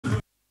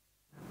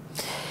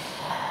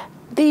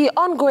The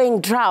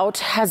ongoing drought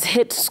has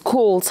hit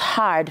schools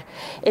hard.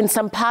 In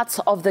some parts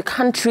of the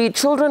country,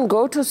 children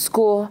go to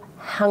school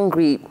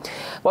hungry.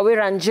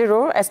 Wawira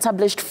Njiru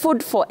established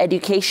Food for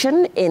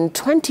Education in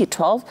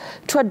 2012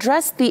 to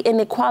address the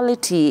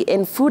inequality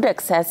in food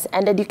access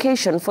and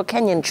education for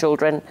Kenyan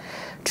children.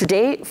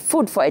 Today,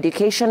 Food for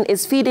Education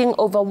is feeding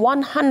over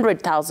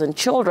 100,000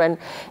 children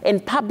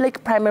in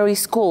public primary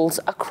schools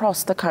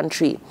across the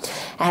country.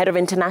 Ahead of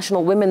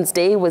International Women's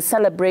Day, we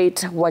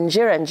celebrate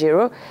Wawira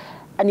Njiru,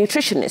 a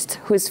nutritionist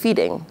who is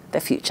feeding the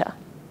future.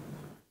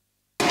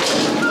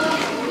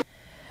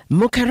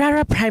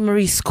 Mukarara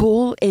Primary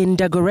School in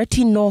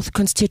Dagoretti North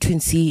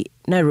Constituency,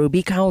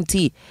 Nairobi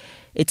County.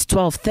 It's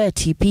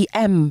 12:30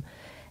 p.m.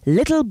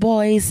 Little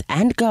boys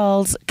and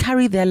girls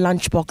carry their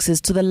lunch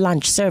boxes to the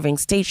lunch serving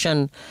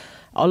station.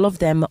 All of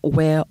them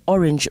wear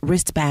orange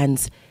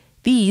wristbands.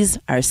 These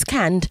are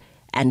scanned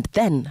and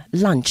then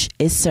lunch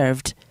is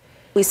served.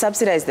 We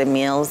subsidize the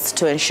meals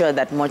to ensure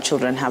that more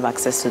children have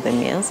access to the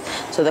meals.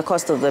 So the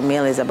cost of the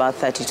meal is about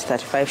 30 to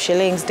 35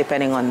 shillings,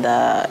 depending on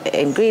the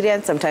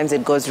ingredients. Sometimes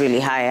it goes really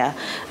higher,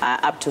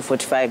 up to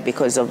 45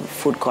 because of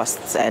food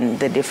costs and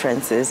the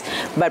differences.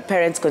 But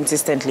parents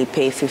consistently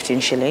pay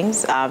 15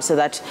 shillings so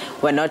that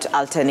we're not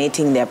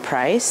alternating their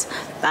price.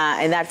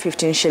 And that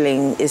 15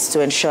 shilling is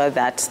to ensure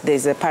that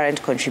there's a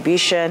parent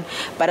contribution,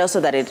 but also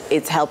that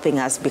it's helping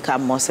us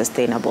become more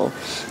sustainable.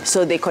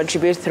 So they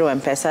contribute through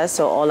M-Pesa,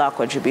 so all our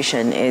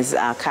contribution is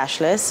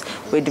cashless.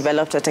 We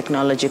developed a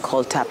technology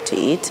called Tap to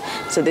Eat.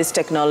 So this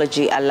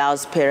technology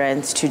allows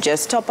parents to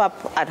just top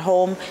up at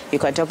home. You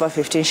can top up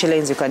 15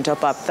 shillings, you can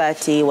top up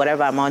 30,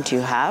 whatever amount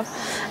you have.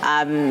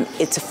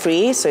 It's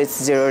free, so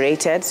it's zero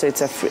rated, so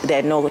there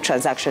are no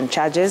transaction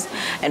charges.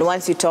 And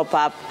once you top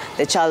up,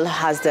 the child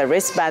has the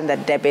wristband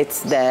that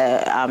debits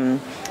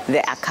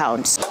the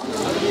accounts.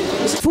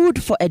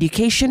 Food for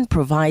Education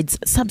provides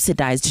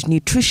subsidized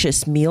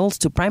nutritious meals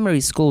to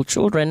primary school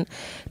children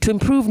to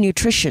improve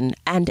nutrition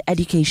and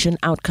education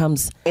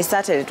outcomes. We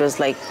started, it was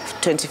like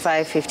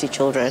 25, 50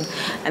 children.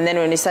 And then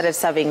when we started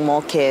serving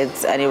more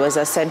kids, and it was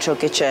a central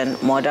kitchen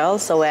model,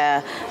 so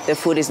where the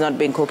food is not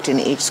being cooked in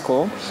each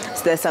school.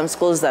 So there's some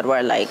schools that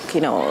were like,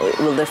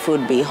 will the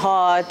food be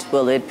hot?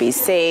 Will it be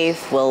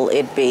safe? Will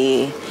it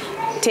be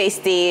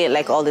tasty?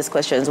 Like all these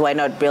questions. Why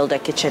not build a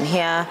kitchen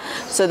here?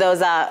 So there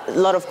was a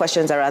lot of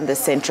questions around the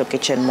central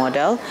kitchen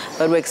model,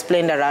 but we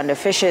explained around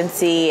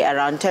efficiency,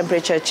 around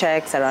temperature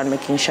checks, around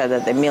making sure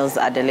that the meals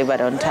are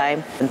delivered on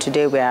time. And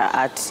today we are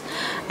at,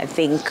 I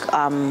think,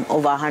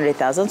 over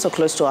 100,000, so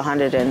close to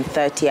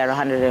 130 or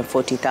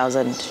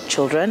 140,000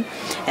 children.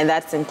 And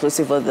that's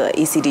inclusive of the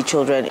ECD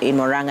children in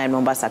Murang'a and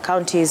Mombasa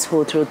counties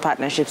who, through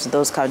partnerships with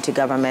those county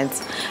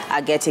governments,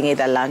 are getting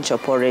either lunch or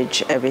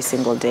porridge every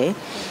single day.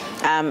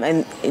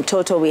 And in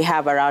total, we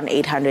have around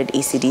 800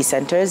 ECD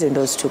centers in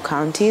those two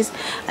counties.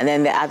 And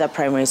then the other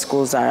primary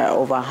schools are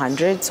over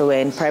 100. So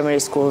we're in primary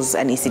schools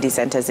and ECD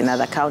centers in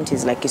other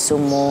counties like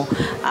Kisumu,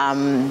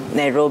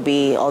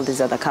 Nairobi, all these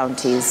other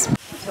counties.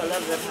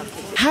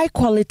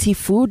 High-quality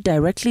food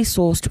directly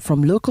sourced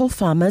from local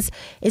farmers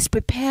is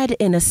prepared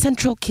in a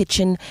central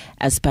kitchen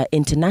as per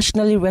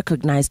internationally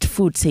recognized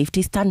food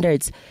safety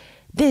standards.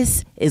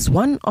 This is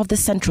one of the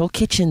central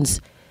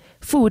kitchens.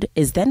 Food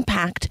is then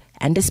packed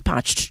and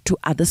dispatched to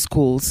other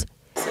schools.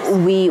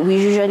 We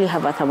usually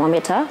have a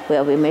thermometer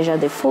where we measure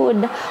the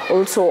food.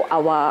 Also,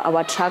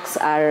 our trucks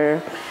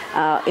are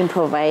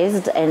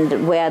improvised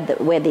and where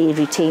they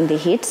retain the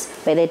heat.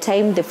 By the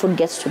time the food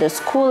gets to the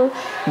school,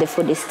 the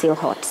food is still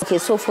hot. Okay,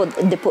 so for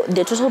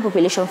the total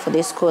population for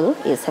this school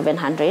is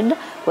 700,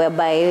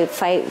 whereby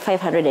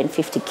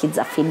 550 kids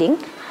are feeding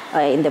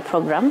in the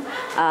program.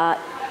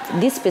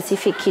 This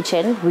specific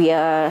kitchen, we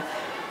are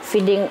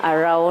feeding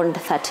around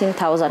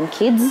 13,000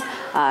 kids,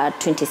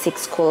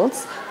 26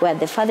 schools, where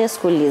the farthest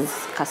school is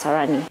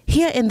Kasarani.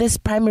 Here in this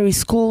primary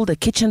school, the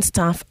kitchen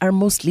staff are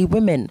mostly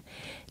women.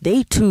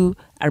 They too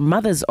are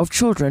mothers of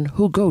children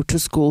who go to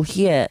school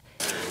here.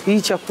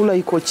 Hii chakula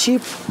iko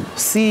cheap,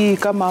 si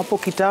kama hapo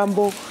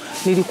kitambo.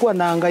 Nilikuwa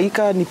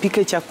nahangaika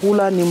nipike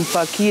chakula,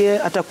 nimpakie,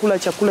 atakula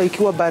chakula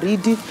ikiwa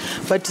baridi,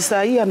 but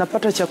saa hii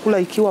anapata chakula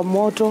ikiwa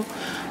moto,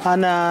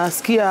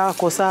 anasikia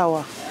ako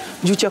sawa.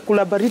 Juu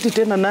chakula baridi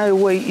tena nayo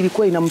huwa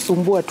ilikuwa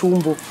inamsumbua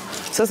tumbo.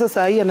 Sasa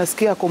saa hii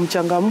anasikia ako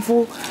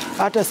mchangamfu,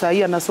 hata saa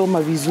hii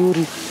anasoma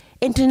vizuri.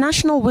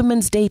 International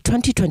Women's Day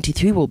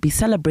 2023 will be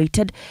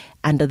celebrated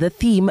under the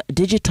theme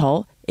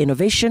Digital,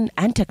 Innovation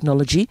and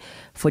Technology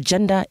for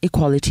Gender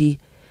Equality.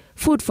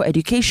 Food for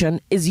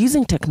Education is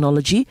using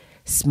technology,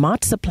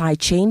 smart supply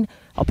chain,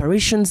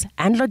 operations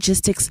and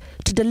logistics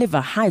to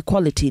deliver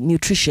high-quality,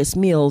 nutritious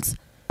meals.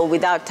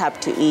 Without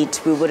Tap to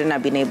Eat, we wouldn't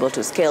have been able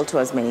to scale to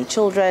as many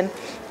children.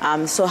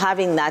 So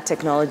having that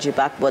technology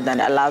backbone that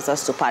allows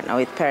us to partner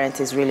with parents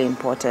is really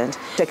important.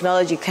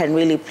 Technology can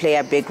really play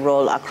a big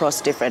role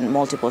across different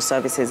multiple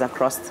services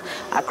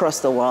across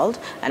the world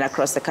and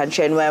across the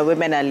country. And where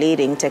women are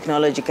leading,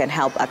 technology can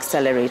help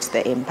accelerate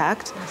the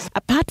impact.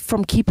 Apart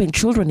from keeping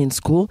children in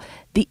school,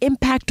 the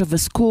impact of a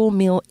school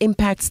meal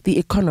impacts the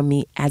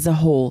economy as a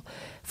whole,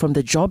 from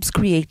the jobs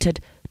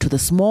created to the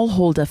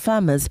smallholder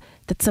farmers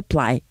that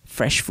supply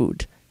fresh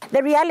food.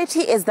 The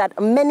reality is that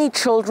many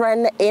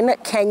children in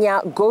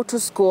Kenya go to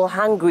school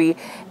hungry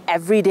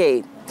every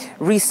day.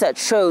 Research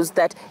shows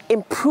that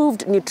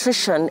improved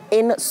nutrition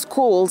in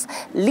schools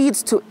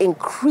leads to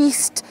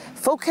increased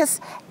focus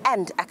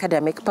and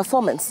academic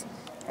performance.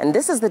 And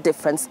this is the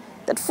difference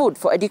that Food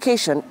for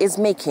Education is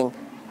making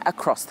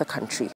across the country.